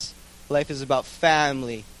Life is about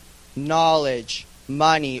family, knowledge,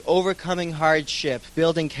 money, overcoming hardship,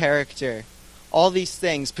 building character. All these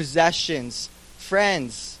things, possessions,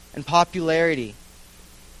 friends, and popularity.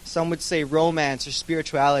 Some would say romance or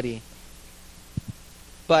spirituality.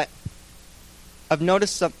 But I've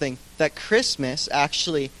noticed something, that Christmas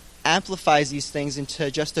actually amplifies these things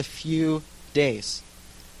into just a few days.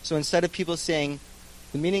 So instead of people saying,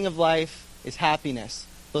 the meaning of life is happiness,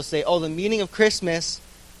 they'll say, oh, the meaning of Christmas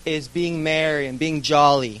is being merry and being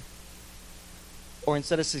jolly. Or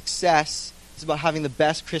instead of success, it's about having the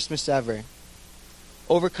best Christmas ever.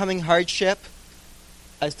 Overcoming hardship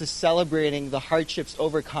as to celebrating the hardships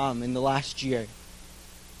overcome in the last year.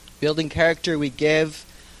 Building character, we give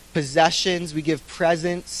possessions, we give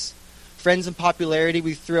presents. Friends and popularity,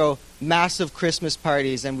 we throw massive Christmas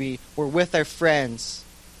parties and we're with our friends.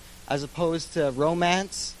 As opposed to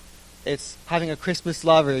romance, it's having a Christmas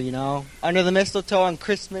lover, under the mistletoe on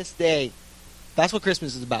Christmas Day. That's what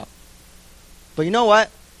Christmas is about. But you know what?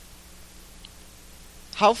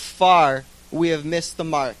 How far we have missed the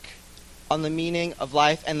mark on the meaning of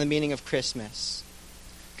life and the meaning of Christmas.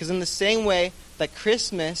 Because in the same way that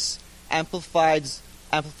Christmas amplifies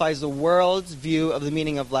the world's view of the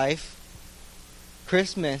meaning of life,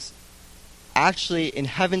 Christmas actually, in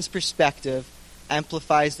heaven's perspective,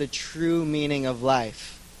 amplifies the true meaning of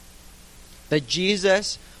life. That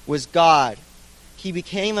Jesus was God. He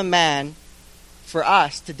became a man for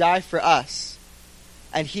us, to die for us.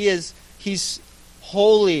 And he's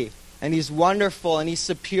holy, and he's wonderful, and he's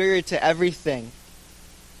superior to everything.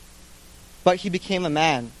 But he became a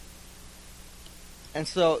man. And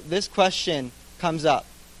so this question comes up.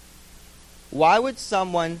 Why would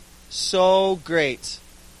someone so great,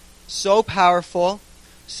 so powerful,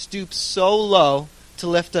 stoop so low to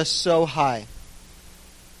lift us so high?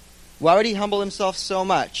 Why would he humble himself so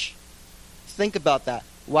much? Think about that.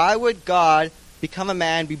 Why would God become a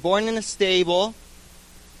man, be born in a stable,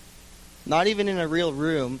 not even in a real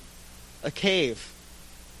room, a cave,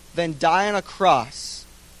 then die on a cross?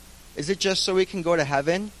 Is it just so we can go to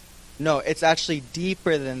heaven? No, it's actually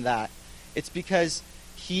deeper than that. It's because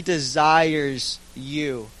he desires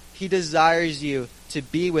you. He desires you to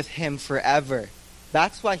be with him forever.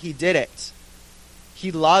 That's why he did it.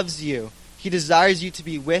 He loves you. He desires you to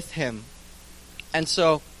be with him. And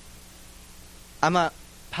so, I'm a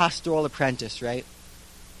pastoral apprentice, right?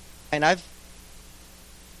 And I've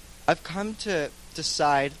come to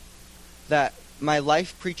decide that my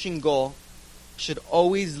life preaching goal should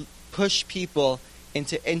always push people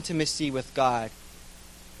into intimacy with God.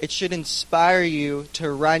 It should inspire you to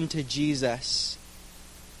run to Jesus.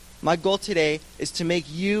 My goal today is to make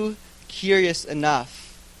you curious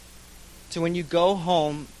enough to, when you go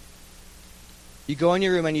home, you go in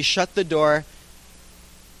your room and you shut the door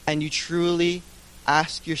and you truly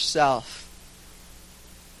ask yourself,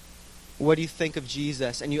 what do you think of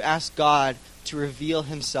Jesus? And you ask God to reveal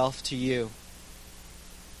himself to you.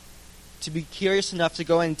 To be curious enough to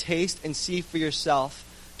go and taste and see for yourself,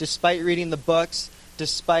 despite reading the books,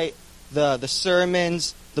 despite the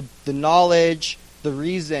sermons, the knowledge, the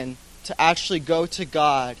reason, to actually go to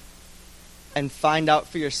God and find out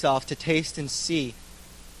for yourself, to taste and see.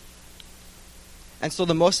 And so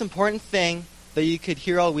the most important thing that you could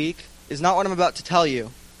hear all week is not what I'm about to tell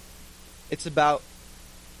you. It's about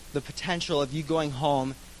the potential of you going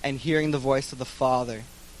home and hearing the voice of the Father.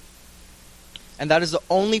 And that is the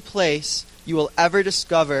only place you will ever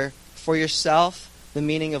discover for yourself the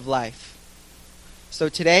meaning of life. So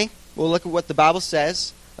today, we'll look at what the Bible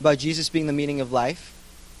says about Jesus being the meaning of life.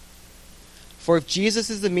 For if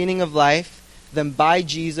Jesus is the meaning of life, then by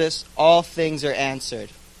Jesus all things are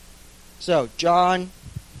answered. So, John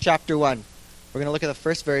chapter 1. We're going to look at the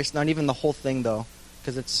first verse, not even the whole thing though,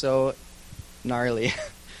 because it's so gnarly.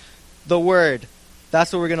 The Word.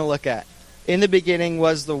 That's what we're going to look at. In the beginning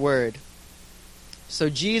was the Word.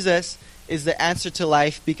 So Jesus is the answer to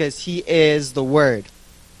life because he is the Word.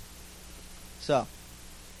 So,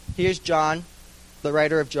 here's John, the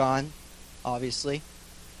writer of John, obviously.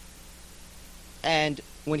 And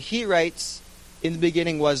when he writes, in the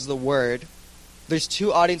beginning was the Word, there's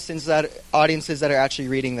two audiences that are actually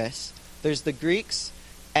reading this. There's the Greeks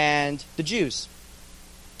and the Jews.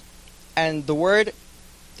 And the Word,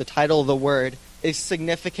 the title of the Word, is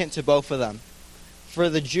significant to both of them. For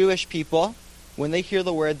the Jewish people, when they hear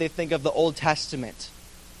the Word, they think of the Old Testament.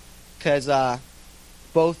 Because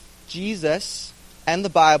both Jesus and the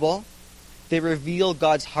Bible, they reveal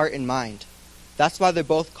God's heart and mind. That's why they're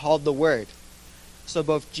both called the Word. So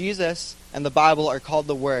both Jesus and the Bible are called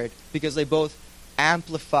the Word because they both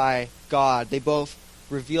amplify God. They both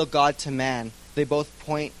reveal God to man. They both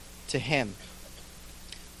point to him.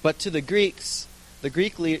 But to the Greeks, the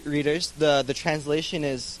Greek readers, the translation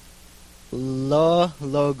is lo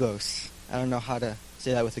logos. I don't know how to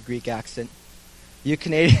say that with a Greek accent. You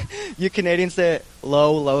Canadians say it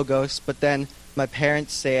lo logos, but then my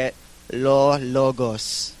parents say it lo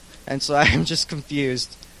logos. And so I'm just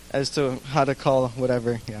confused as to how to call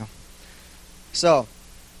whatever, yeah. So,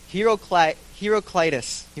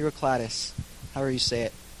 Heraclitus, however you say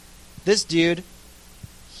it. This dude,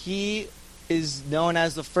 he is known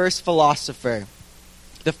as the first philosopher,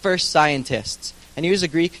 the first scientist. And he was a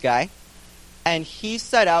Greek guy. And he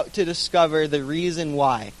set out to discover the reason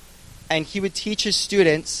why. And he would teach his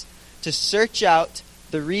students to search out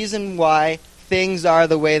the reason why things are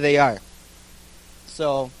the way they are.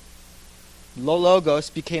 So, logos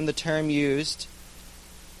became the term used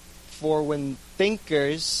for when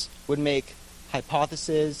thinkers would make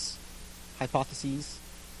hypotheses,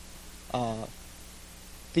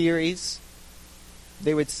 theories.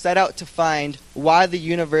 They would set out to find why the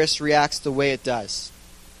universe reacts the way it does.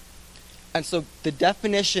 And so the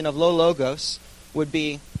definition of logos would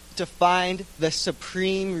be to find the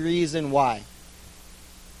supreme reason why.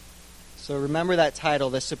 So remember that title,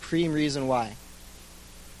 the supreme reason why.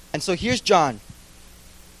 And so here's John.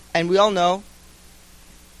 And we all know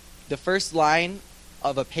the first line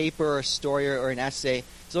of a paper or a story or an essay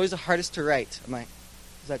is always the hardest to write.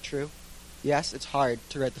 Is that true? Yes, it's hard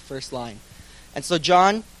to write the first line. And so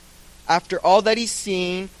John, after all that he's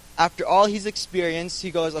seen, after all he's experienced,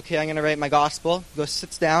 he goes, okay, I'm going to write my gospel. He goes,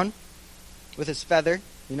 sits down with his feather,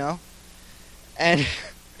 and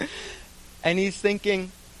and he's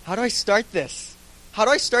thinking, how do I start this? How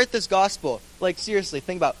do I start this gospel? Like, seriously,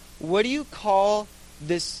 think about, what do you call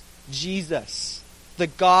this Jesus, the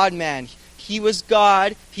God-man? He was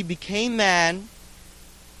God. He became man.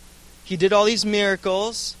 He did all these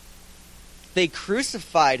miracles. They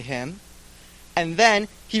crucified him. And then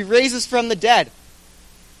he raises from the dead.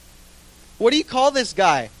 What do you call this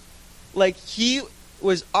guy? Like, he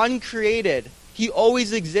was uncreated. He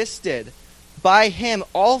always existed. By him,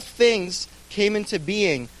 all things came into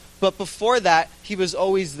being. But before that, he was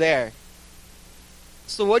always there.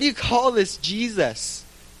 So what do you call this Jesus?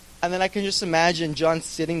 And then I can just imagine John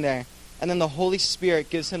sitting there. And then the Holy Spirit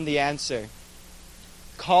gives him the answer.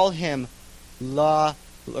 Call him Logos.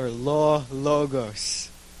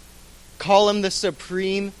 Call him the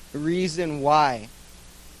supreme reason why.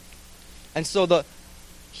 And so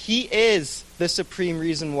he is the supreme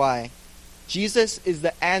reason why. Jesus is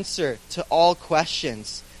the answer to all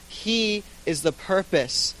questions. He is the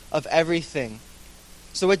purpose of everything.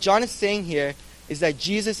 So what John is saying here is that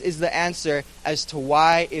Jesus is the answer as to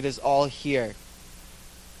why it is all here.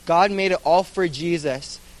 God made it all for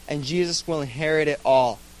Jesus, and Jesus will inherit it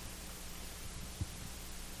all.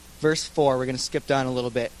 Verse 4, we're going to skip down a little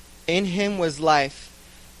bit. In him was life,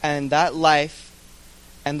 and the life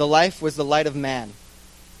was the light of man.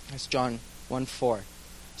 That's John 1:4.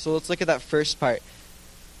 So let's look at that first part.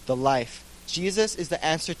 The life. Jesus is the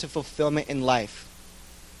answer to fulfillment in life.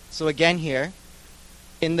 So again here,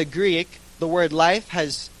 in the Greek, the word life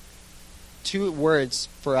has two words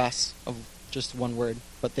for us, of just one word,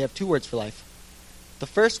 but they have two words for life. The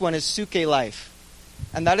first one is suke life,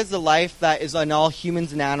 and that is the life that is in all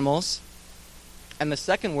humans and animals. And the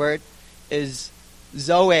second word is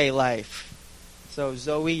Zoe life. So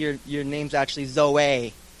Zoe, your name's actually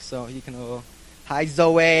Zoe. So you can go, hi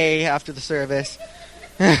Zoe, after the service.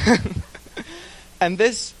 And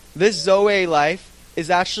this Zoe life is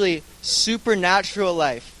actually supernatural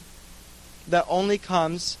life that only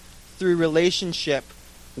comes through relationship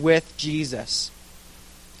with Jesus.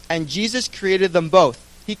 And Jesus created them both.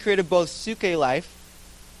 He created both suke life,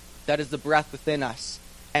 that is the breath within us,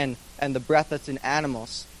 and the breath that's in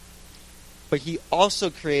animals. But he also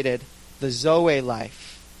created the Zoe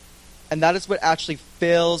life. And that is what actually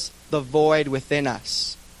fills the void within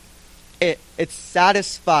us. It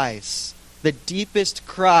satisfies the deepest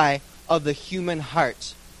cry of the human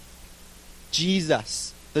heart.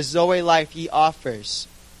 Jesus, the Zoe life he offers.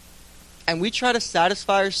 And we try to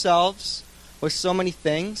satisfy ourselves with so many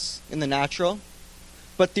things in the natural.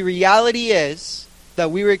 But the reality is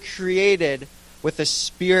that we were created with a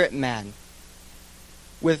spirit man.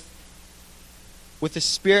 With a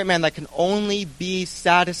spirit man that can only be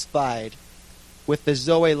satisfied with the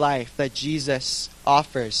Zoe life that Jesus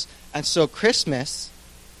offers. And so Christmas,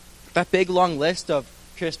 that big long list of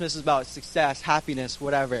Christmas is about success, happiness,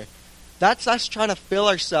 whatever. That's us trying to fill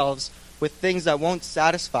ourselves with things that won't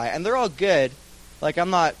satisfy. And they're all good. Like,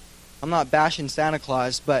 I'm not bashing Santa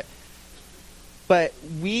Claus, but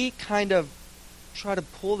we kind of try to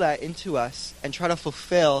pull that into us and try to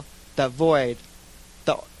fulfill that void.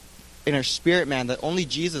 in our spirit man that only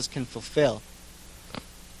Jesus can fulfill.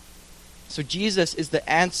 So Jesus is the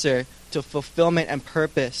answer to fulfillment and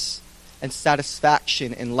purpose and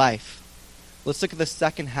satisfaction in life. Let's look at the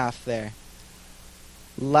second half there.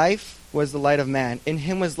 Life was the light of man. In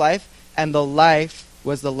him was life, and the life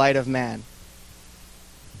was the light of man.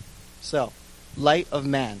 So, light of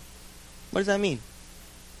man. What does that mean?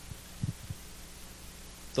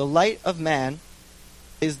 The light of man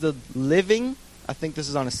is the living, I think this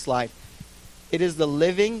is on a slide, it is the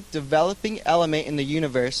living, developing element in the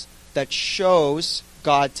universe that shows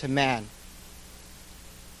God to man.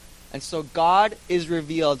 And so God is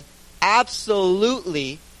revealed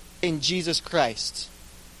absolutely in Jesus Christ.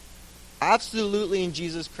 Absolutely in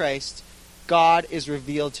Jesus Christ, God is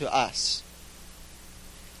revealed to us.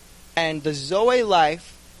 And the Zoe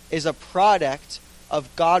life is a product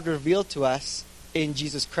of God revealed to us in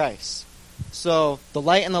Jesus Christ. So the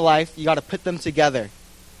light and the life, you got to put them together.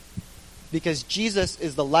 Because Jesus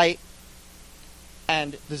is the light,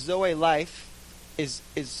 and the Zoe life is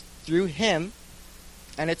through him,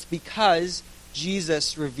 and it's because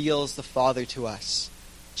Jesus reveals the Father to us.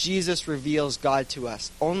 Jesus reveals God to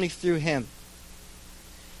us, only through him.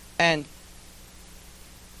 And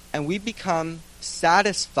we become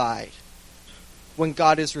satisfied when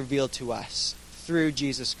God is revealed to us through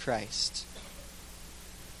Jesus Christ.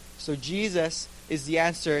 So Jesus is the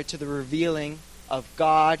answer to the revealing of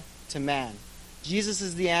God to man. Jesus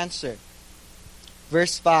is the answer.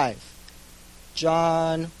 Verse 5.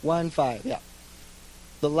 John 1:5. Yeah.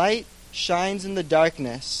 The light shines in the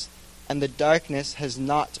darkness, and the darkness has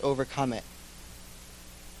not overcome it.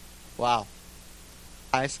 Wow.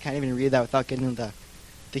 I just can't even read that without getting the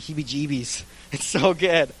heebie-jeebies. It's so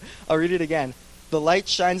good. I'll read it again. The light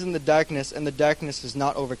shines in the darkness, and the darkness has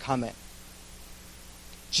not overcome it.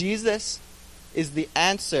 Jesus is the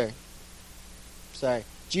answer.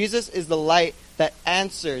 Jesus is the light that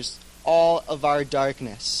answers all of our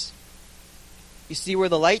darkness. You see, where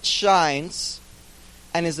the light shines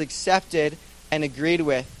and is accepted and agreed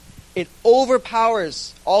with, it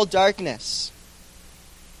overpowers all darkness.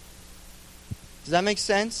 Does that make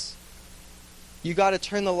sense? You got to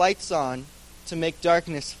turn the lights on to make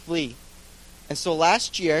darkness flee. And so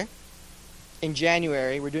last year, in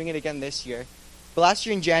January, we're doing it again this year, but last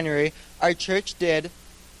year in January, our church did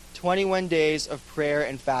 21 days of prayer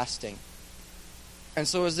and fasting. And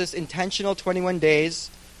so it was this intentional 21 days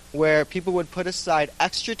where people would put aside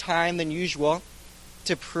extra time than usual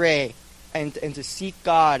to pray and to seek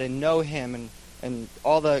God and know him and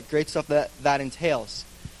all the great stuff that entails.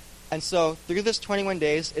 And so through this 21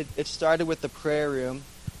 days, it started with the prayer room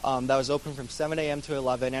that was open from 7 a.m. to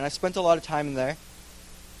 11, and I spent a lot of time in there.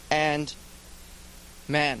 And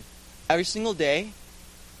man, every single day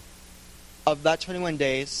of that 21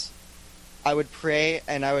 days, I would pray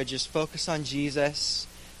and I would just focus on Jesus,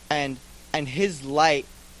 and his light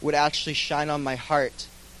would actually shine on my heart.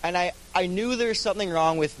 And I knew there was something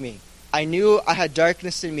wrong with me. I knew I had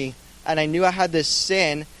darkness in me, and I knew I had this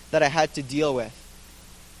sin that I had to deal with.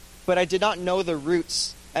 But I did not know the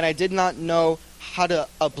roots, and I did not know how to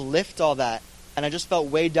uplift all that, and I just felt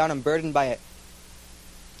weighed down and burdened by it.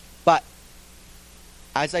 But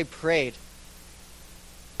as I prayed,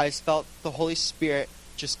 I just felt the Holy Spirit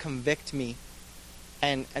just convict me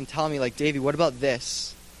and tell me, like, Davey, what about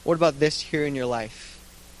this? What about this here in your life?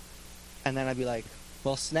 And then I'd be like,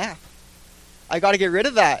 well, snap. I got to get rid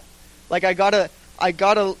of that. Like, I gotta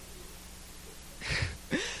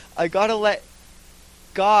let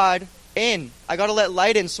God in. I gotta let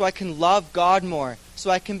light in so I can love God more, so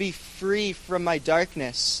I can be free from my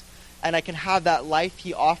darkness, and I can have that life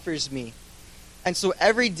he offers me. And so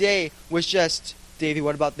every day was just, Davey,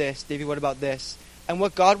 what about this? Davey, what about this? And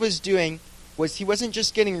what God was doing was he wasn't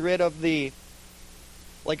just getting rid of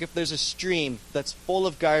like if there's a stream that's full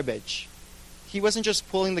of garbage, he wasn't just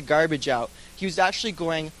pulling the garbage out. He was actually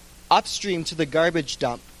going upstream to the garbage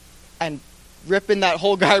dump and ripping that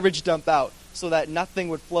whole garbage dump out so that nothing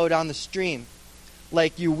would flow down the stream.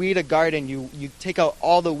 Like you weed a garden, you take out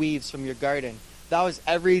all the weeds from your garden. That was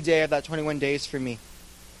every day of that 21 days for me.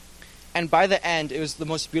 And by the end, it was the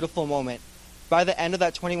most beautiful moment. By the end of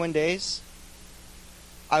that 21 days,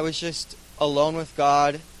 I was just alone with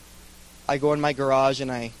God. I go in my garage and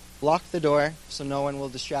I lock the door so no one will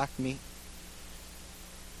distract me.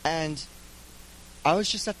 And I was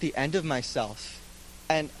just at the end of myself.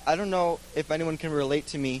 And I don't know if anyone can relate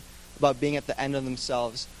to me about being at the end of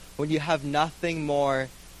themselves when you have nothing more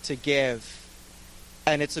to give.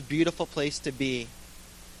 And it's a beautiful place to be,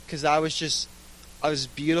 because I was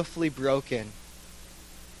beautifully broken.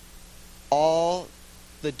 All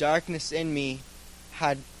the darkness in me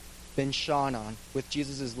had been shone on with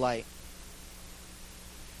Jesus' light.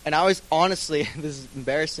 And I was honestly, this is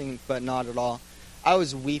embarrassing, but not at all, I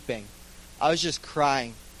was weeping. I was just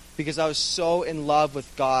crying because I was so in love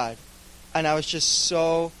with God. And I was just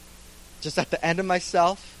at the end of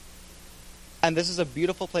myself. And this is a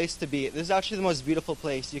beautiful place to be. This is actually the most beautiful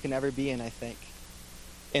place you can ever be in, I think,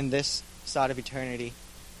 in this side of eternity.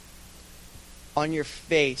 On your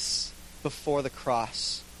face before the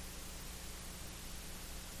cross.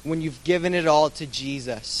 When you've given it all to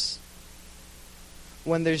Jesus.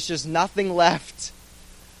 When there's just nothing left.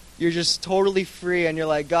 You're just totally free and you're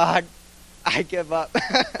like, God, I give up.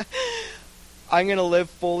 I'm going to live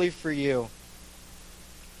fully for you.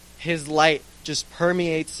 His light just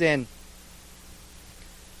permeates in.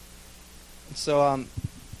 So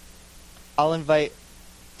I'll invite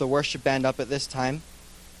the worship band up at this time.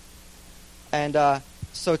 And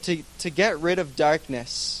so to get rid of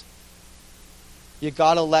darkness, you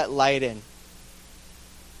got to let light in.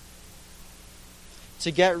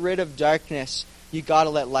 To get rid of darkness, you got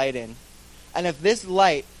to let light in. And if this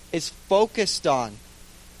light is focused on,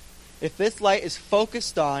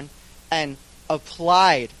 and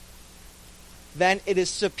applied, then it is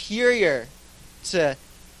superior to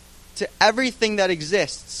everything that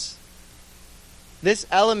exists. This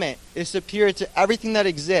element is superior to everything that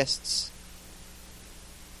exists.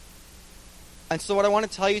 And so what I want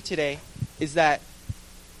to tell you today is that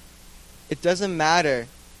it doesn't matter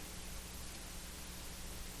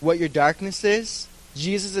what your darkness is,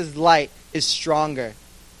 Jesus' light is stronger.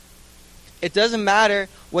 It doesn't matter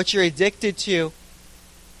what you're addicted to,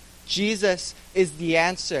 Jesus is the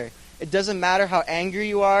answer. It doesn't matter how angry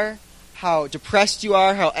you are, how depressed you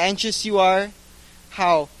are, how anxious you are,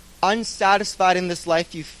 how unsatisfied in this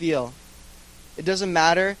life you feel. It doesn't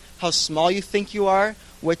matter how small you think you are,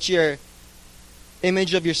 what your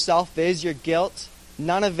image of yourself is, your guilt.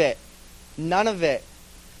 None of it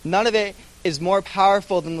is more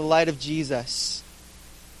powerful than the light of Jesus.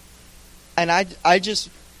 And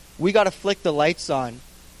we got to flick the lights on.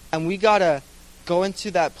 And we got to go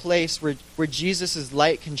into that place where Jesus'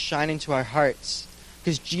 light can shine into our hearts.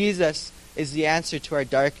 Because Jesus is the answer to our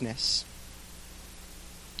darkness.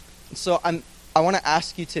 And so I want to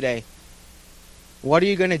ask you today, what are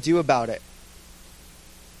you going to do about it?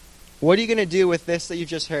 What are you going to do with this that you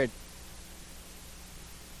just heard?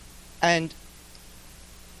 And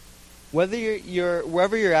whether you're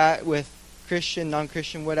wherever you're at with Christian,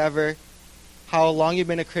 non-Christian, whatever, how long you've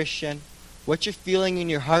been a Christian, what you're feeling in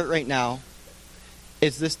your heart right now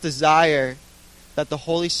is this desire that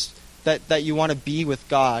that you want to be with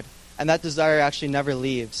God, and that desire actually never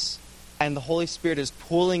leaves. And the Holy Spirit is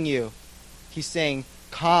pulling you. He's saying,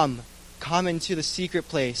 come into the secret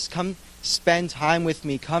place. Come spend time with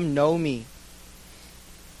me. Come know me.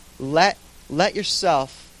 Let Him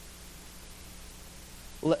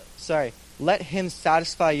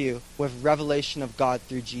satisfy you with revelation of God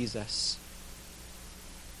through Jesus.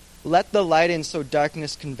 Let the light in so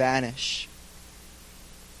darkness can vanish.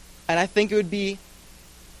 And I think it would be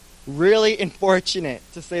really unfortunate,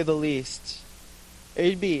 to say the least. It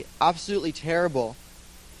would be absolutely terrible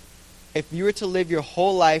if you were to live your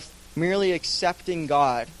whole life merely accepting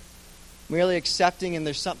God, merely accepting and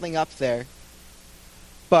there's something up there,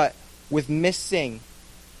 but with missing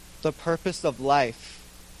the purpose of life,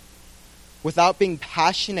 without being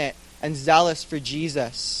passionate and zealous for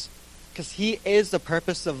Jesus, because He is the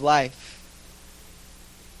purpose of life.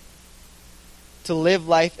 To live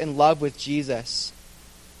life in love with Jesus.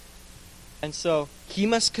 And so, He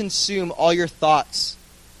must consume all your thoughts.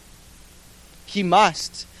 He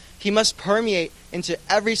must permeate into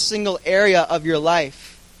every single area of your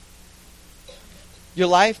life. Your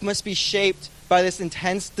life must be shaped by this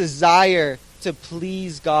intense desire to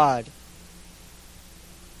please God.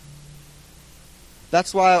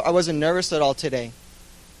 That's why I wasn't nervous at all today.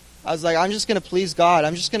 I was like, I'm just going to please God.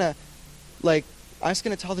 I'm just going to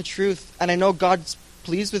tell the truth. And I know God's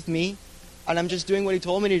pleased with me. And I'm just doing what He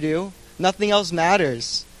told me to do. Nothing else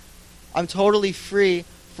matters. I'm totally free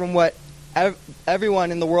from what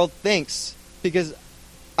everyone in the world thinks. Because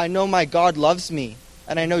I know my God loves me.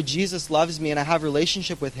 And I know Jesus loves me. And I have a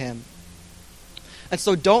relationship with Him. And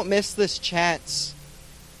so don't miss this chance.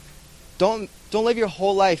 Don't live your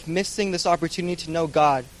whole life missing this opportunity to know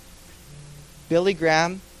God. Billy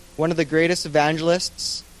Graham, one of the greatest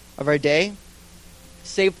evangelists of our day,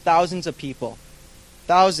 saved thousands of people.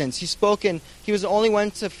 Thousands. He was the only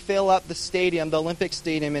one to fill up the stadium, the Olympic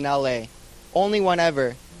Stadium in LA. Only one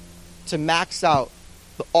ever to max out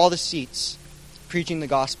all the seats preaching the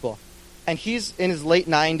gospel. And he's in his late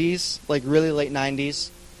 90s, like really late 90s,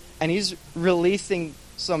 and he's releasing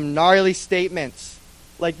some gnarly statements.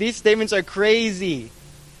 Like, these statements are crazy.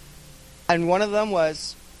 And one of them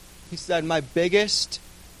was, he said, my biggest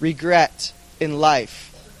regret in life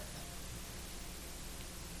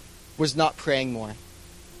was not praying more.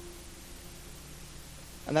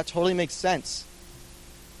 And that totally makes sense.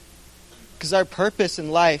 Because our purpose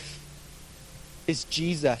in life is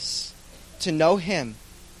Jesus, to know him.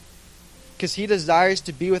 Because he desires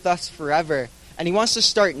to be with us forever. And he wants to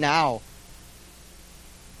start now.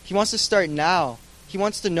 He wants to start now. He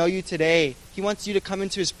wants to know you today. He wants you to come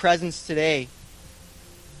into his presence today.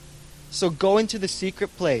 So go into the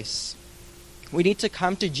secret place. We need to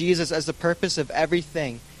come to Jesus as the purpose of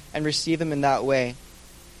everything and receive him in that way.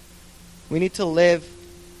 We need to live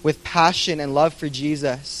with passion and love for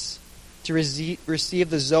Jesus, to receive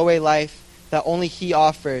the Zoe life that only he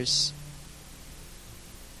offers.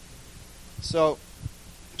 So,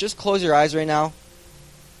 just close your eyes right now.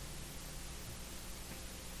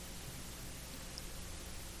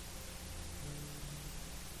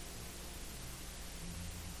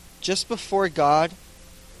 Just before God,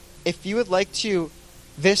 if you would like to,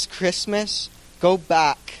 this Christmas, go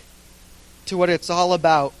back to what it's all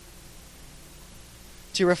about,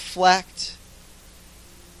 to reflect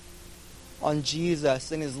on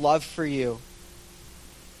Jesus and his love for you,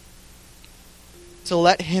 to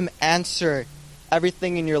let him answer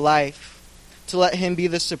everything in your life, to let him be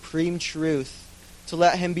the supreme truth, to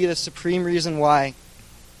let him be the supreme reason why,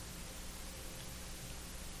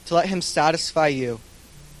 to let him satisfy you.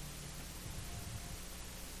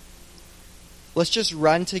 Let's just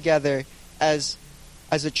run together as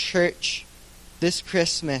a church this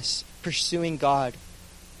Christmas, pursuing God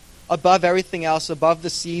above everything else, above the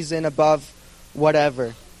season, above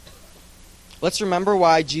whatever. Let's remember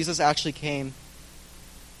why Jesus actually came.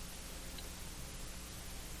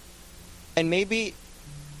 And maybe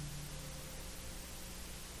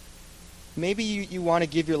you want to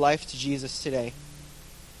give your life to Jesus today.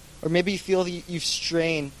 Or maybe you feel that you've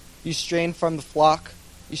strayed from the flock,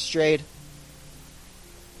 you strayed.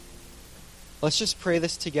 Let's just pray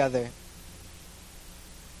this together.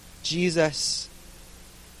 Jesus,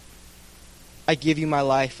 I give you my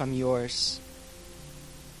life, I'm yours.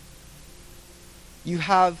 You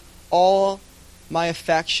have all my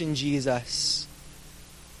affection, Jesus.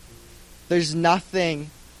 There's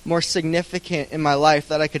nothing more significant in my life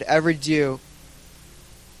that I could ever do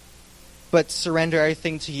but surrender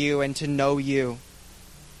everything to you and to know you.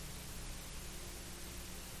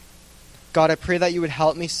 God, I pray that you would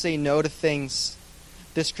help me say no to things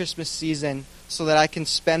this Christmas season so that I can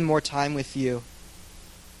spend more time with you.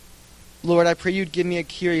 Lord, I pray you'd give me a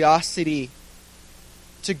curiosity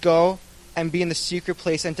to go and be in the secret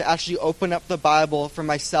place and to actually open up the Bible for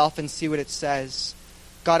myself and see what it says.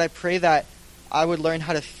 God, I pray that I would learn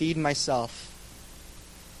how to feed myself.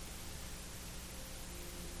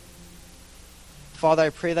 Father, I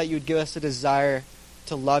pray that you would give us a desire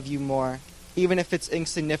to love you more. Even if it's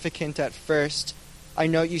insignificant at first, I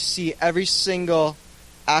know you see every single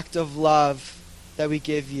act of love that we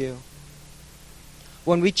give you.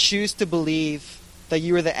 When we choose to believe that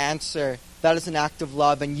you are the answer, that is an act of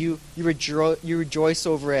love, and you rejoice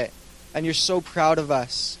over it, and you're so proud of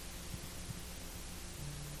us.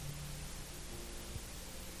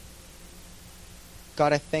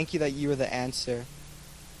 God, I thank you that you are the answer.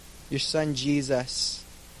 Your Son Jesus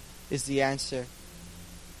is the answer.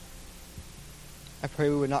 I pray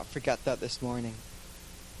we would not forget that this morning.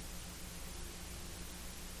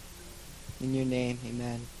 In your name,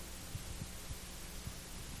 amen.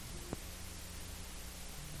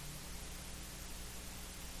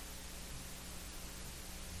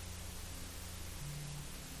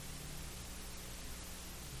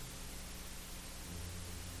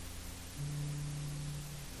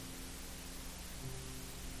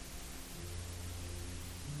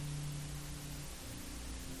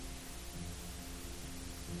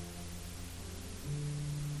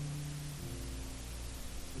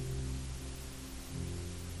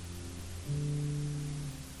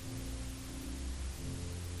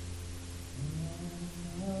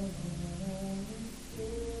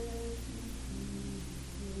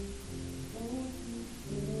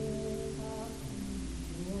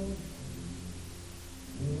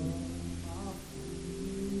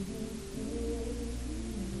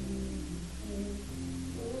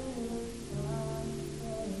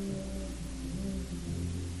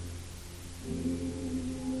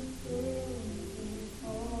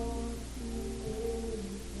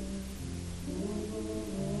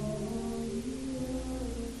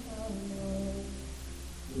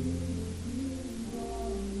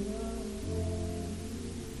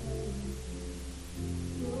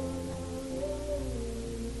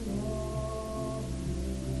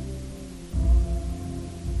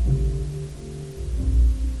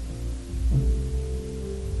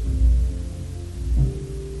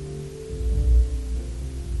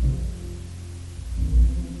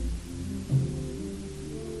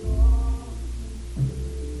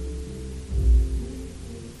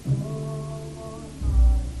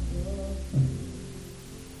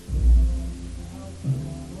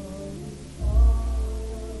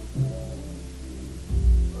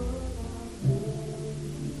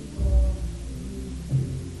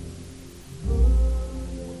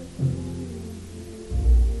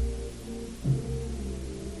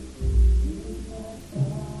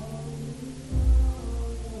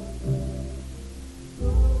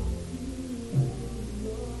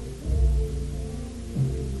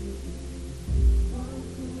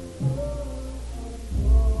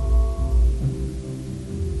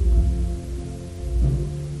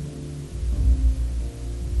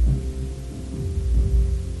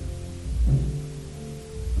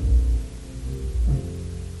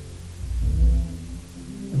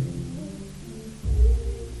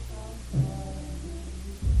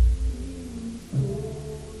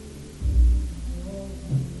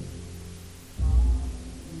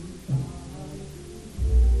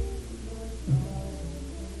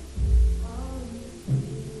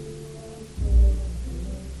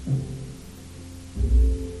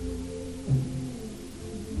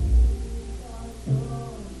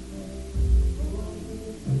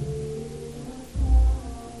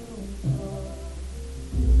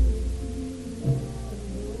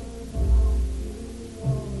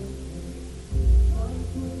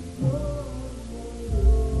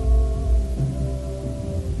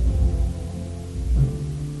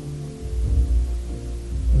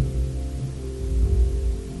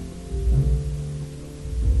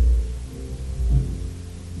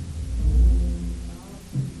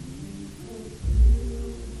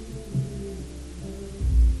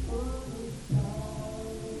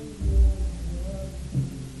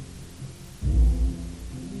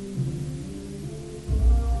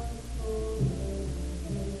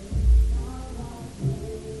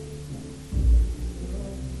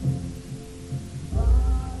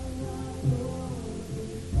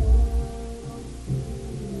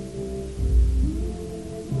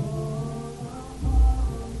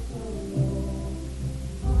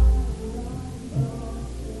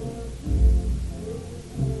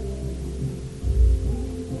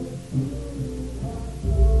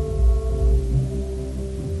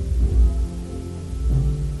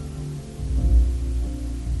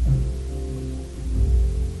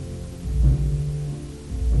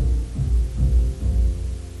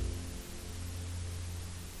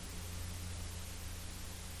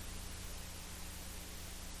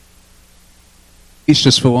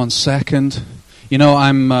 just for 1 second. You know,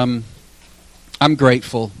 I'm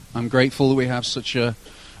grateful. I'm grateful that we have such an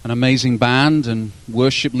amazing band and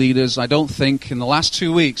worship leaders. I don't think in the last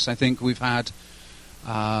 2 weeks, I think we've had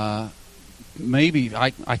maybe,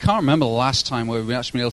 I can't remember the last time where we've actually been able